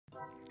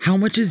How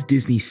much has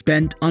Disney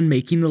spent on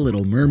making The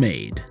Little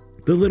Mermaid?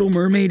 The Little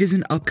Mermaid is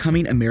an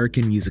upcoming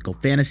American musical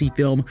fantasy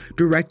film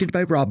directed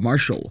by Rob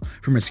Marshall,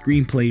 from a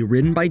screenplay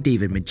written by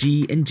David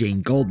Magee and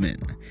Jane Goldman,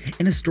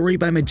 and a story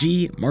by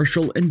Magee,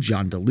 Marshall, and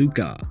John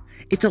DeLuca.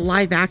 It's a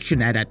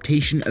live-action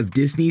adaptation of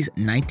Disney's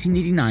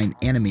 1989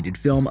 animated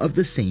film of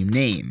the same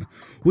name,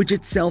 which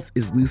itself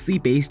is loosely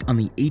based on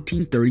the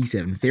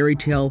 1837 fairy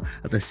tale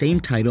of the same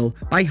title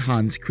by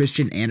Hans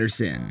Christian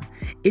Andersen.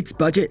 Its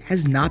budget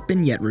has not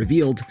been yet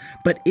revealed,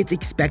 but it's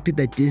expected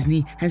that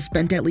Disney has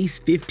spent at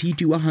least $50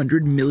 to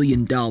 $100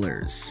 million.